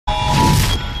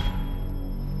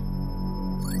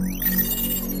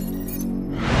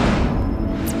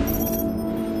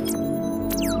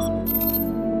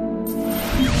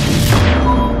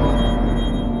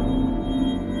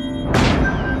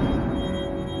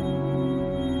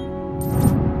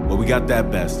we got that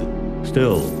bastard.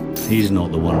 Still, he's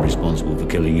not the one responsible for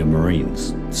killing your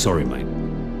Marines. Sorry, mate.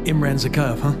 Imran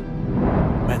Zakhaev, huh?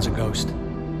 Man's a ghost.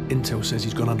 Intel says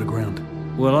he's gone underground.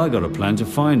 Well, I got a plan to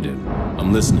find him.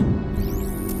 I'm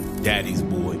listening. Daddy's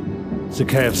boy.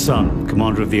 Zakhaev's son,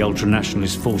 commander of the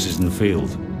ultra-nationalist forces in the field.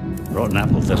 Rotten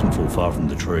apple doesn't fall far from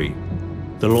the tree.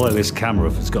 The loyalist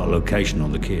Makarov has got a location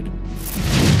on the kid.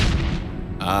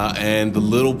 And the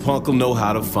little punk'll know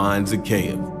how to find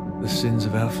Zakhaev. The sins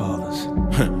of our fathers.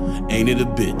 Ain't it a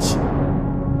bitch?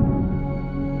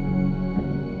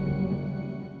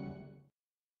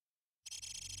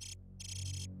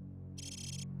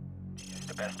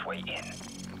 The best way in.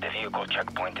 The vehicle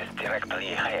checkpoint is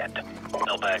directly ahead.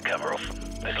 Not bad,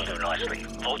 Makarov. This'll do nicely.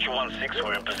 Vulture 1-6,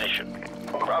 we're in position.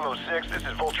 Bravo 6, this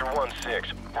is Vulture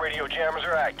 1-6. Radio jammers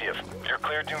are active. You're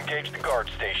cleared to engage the guard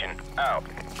station. Out.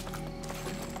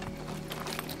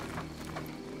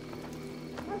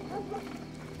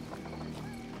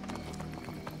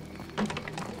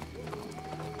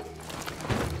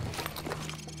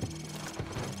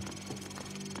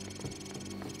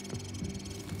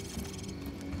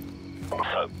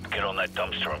 So, get on that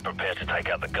dumpster and prepare to take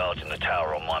out the guards in the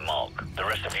tower on my mark. The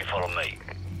rest of you follow me.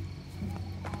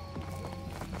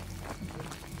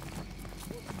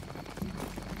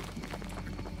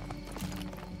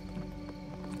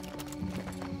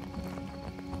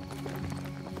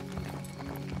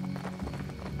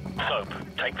 Soap,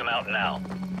 take them out now.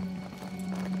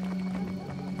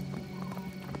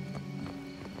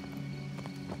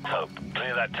 Soap,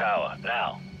 clear that tower,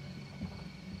 now.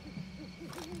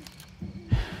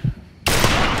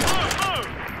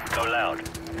 Go loud.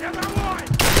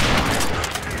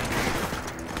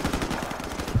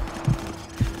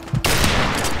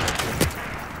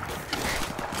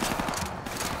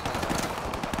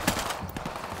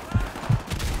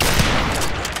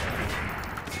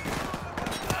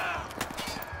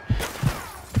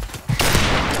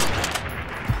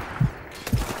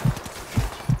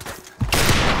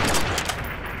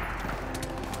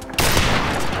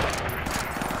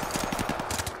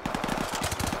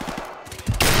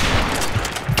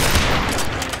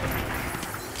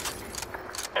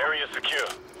 Secure.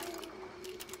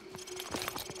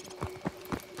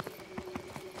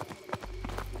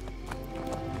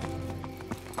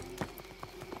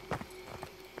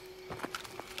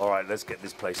 All right, let's get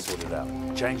this place sorted out.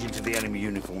 Change into the enemy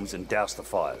uniforms and douse the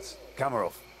fires.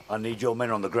 Makarov, I need your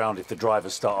men on the ground if the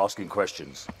drivers start asking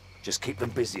questions. Just keep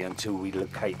them busy until we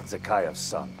locate Zakhaev's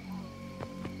son.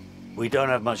 We don't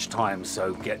have much time,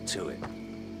 so get to it.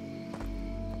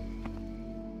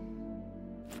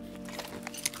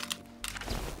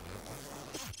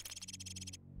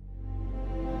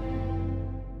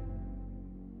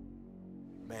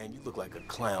 Man, you look like a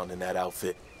clown in that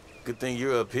outfit. Good thing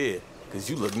you're up here, because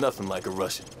you look nothing like a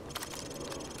Russian.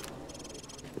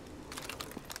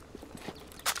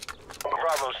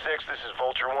 Bravo 6, this is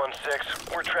Vulture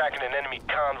 1-6. We're tracking an enemy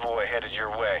convoy headed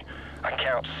your way. I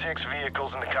count 6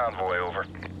 vehicles in the convoy, over.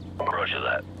 Roger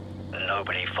that.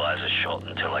 Nobody fires a shot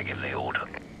until I give the order.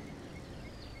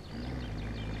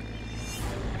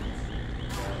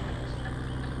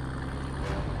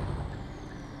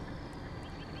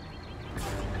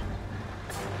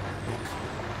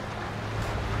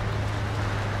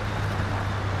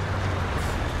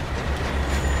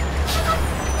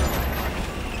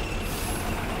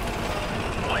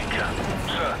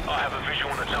 Sir, I have a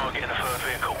visual on the target in the third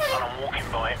vehicle, and I'm walking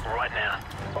by it right now.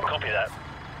 Copy that.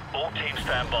 All teams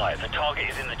stand by. The target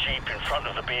is in the jeep in front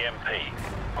of the BMP.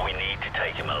 We need to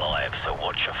take him alive, so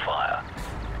watch your fire.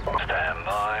 Stand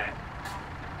by.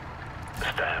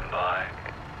 Stand by.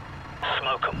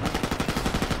 Smoke 'em.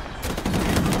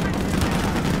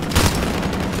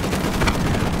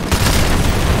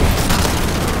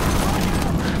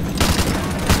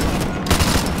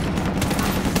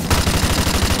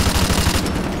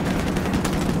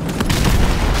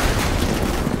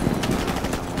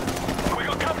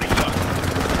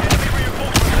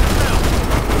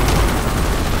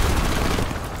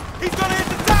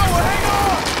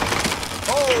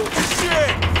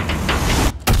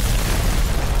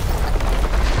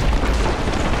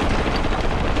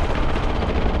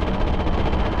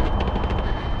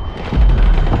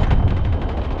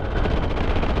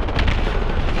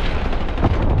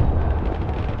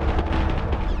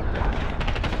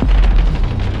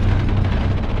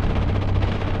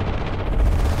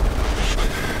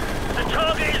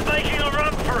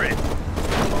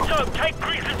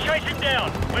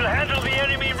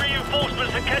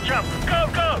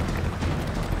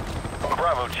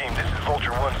 Bravo team, this is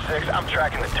Vulture 1-6. I'm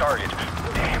tracking the target.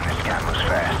 Damn, this guy moves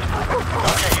fast.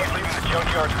 Okay, he's leaving the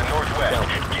junkyard to the northwest.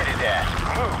 Get his ass.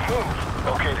 Move.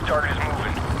 Okay, the target is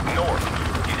moving. North.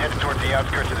 He's headed towards the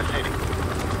outskirts of the city.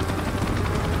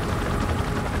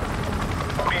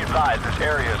 Be advised, this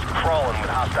area is crawling with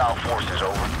hostile forces,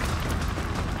 over.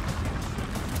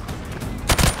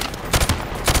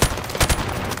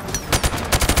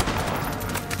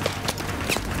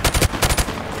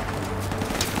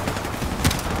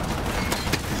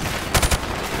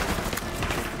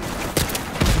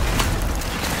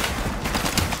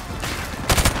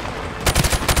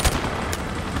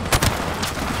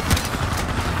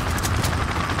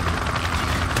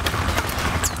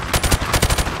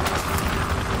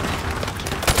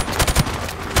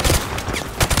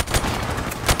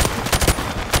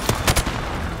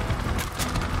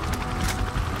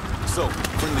 So,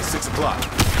 friendly 6 o'clock.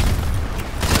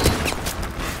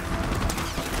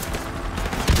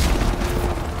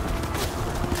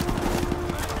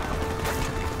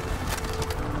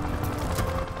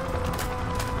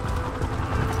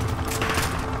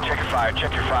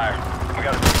 Check your fire. We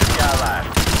gotta keep this guy alive.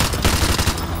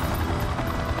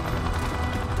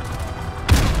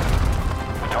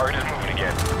 The target is moving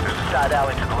again. There's a side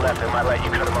alley to the left that might let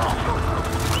you cut him off.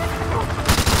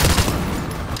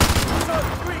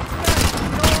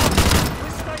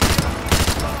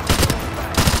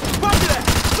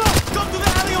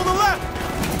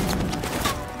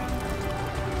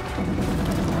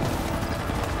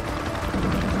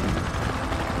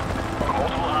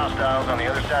 Hostiles on the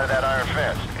other side of that iron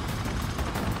fence.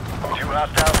 2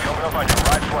 hostiles coming up on your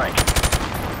right flank.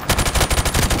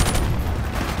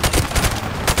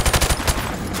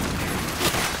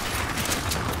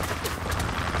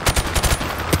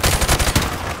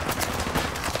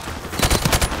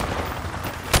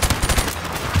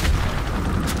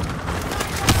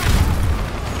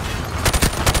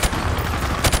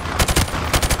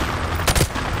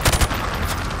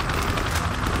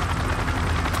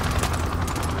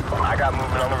 I got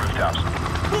movement on the rooftops.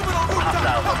 Moving on rooftops!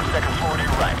 Hostiles on the second floor to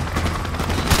your right.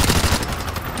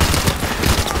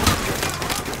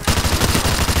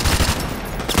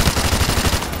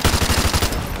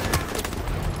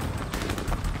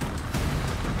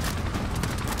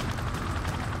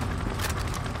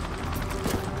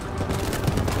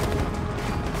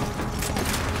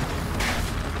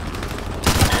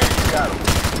 Yeah, you got him.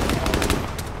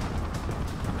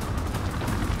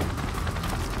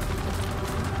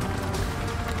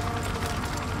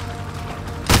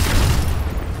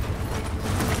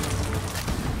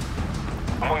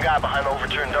 One guy behind the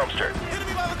overturned dumpster.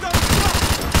 Enemy by the dumpster!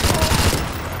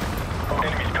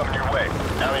 Enemies coming your way.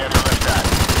 Alley on your left side.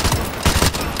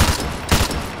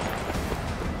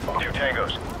 2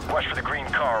 tangos. Watch for the green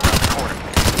car around the corner.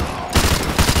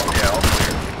 Yeah, all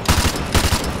clear.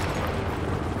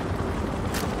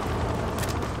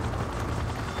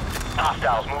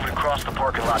 Hostiles moving across the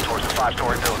parking lot towards the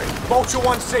 5-story building. Vulture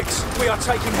 1-6, we are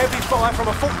taking heavy fire from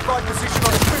a fortified position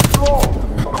on the 5th floor.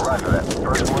 Roger that.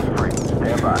 First one's free.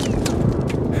 Stand by.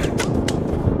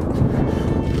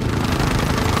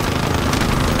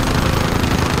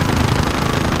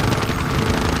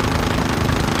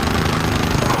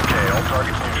 Okay, all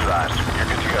targets neutralized. You're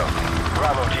good to go.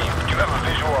 Bravo team, do you have a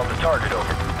visual on the target,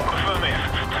 over? Affirmative.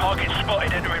 Target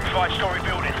spotted entering 5-story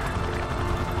building.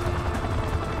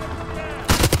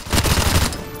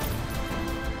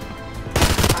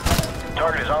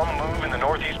 Target is on the move in the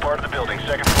northeast part of the building,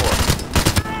 2nd floor.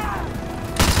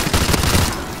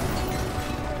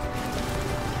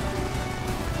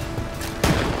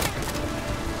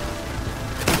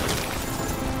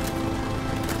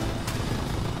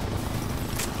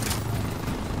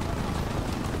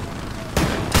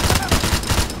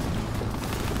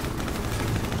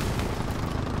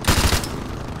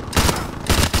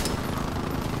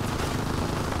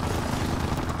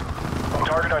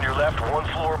 Target on your left, 1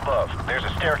 floor above. There's a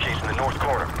staircase in the north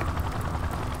corner.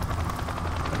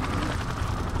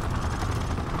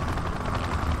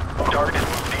 Target is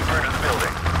moved deeper into the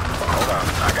building. Hold on,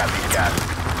 I got these guys.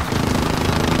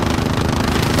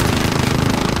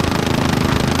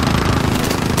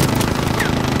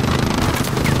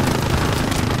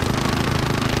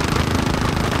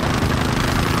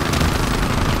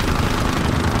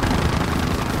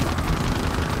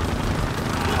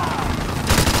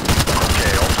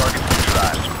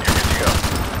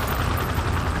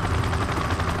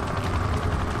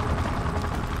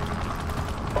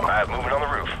 Moving on the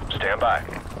roof. Stand by.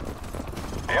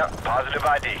 Yep, positive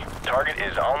ID. Target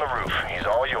is on the roof. He's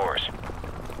all yours.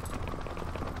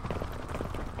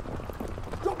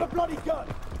 Drop the bloody gun!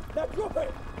 Now drop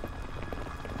it!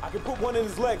 I can put one in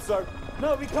his leg, sir.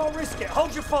 No, we can't risk it.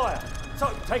 Hold your fire.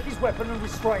 So, take his weapon and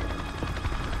restrain him.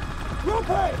 Drop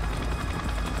it!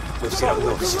 We've seen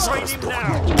enough. She's got us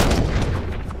now.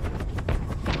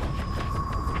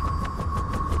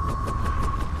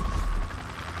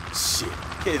 Shit,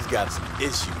 kid's got some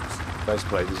issues.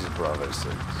 Faceplate, this is Bravo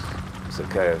 6.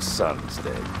 Zakhaev's son's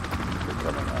dead. We're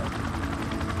coming home.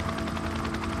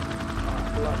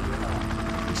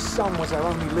 His son was our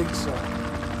only lead, sir.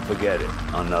 Forget it.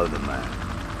 I know the man.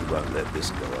 He won't let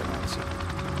this go unanswered.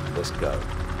 Let's go.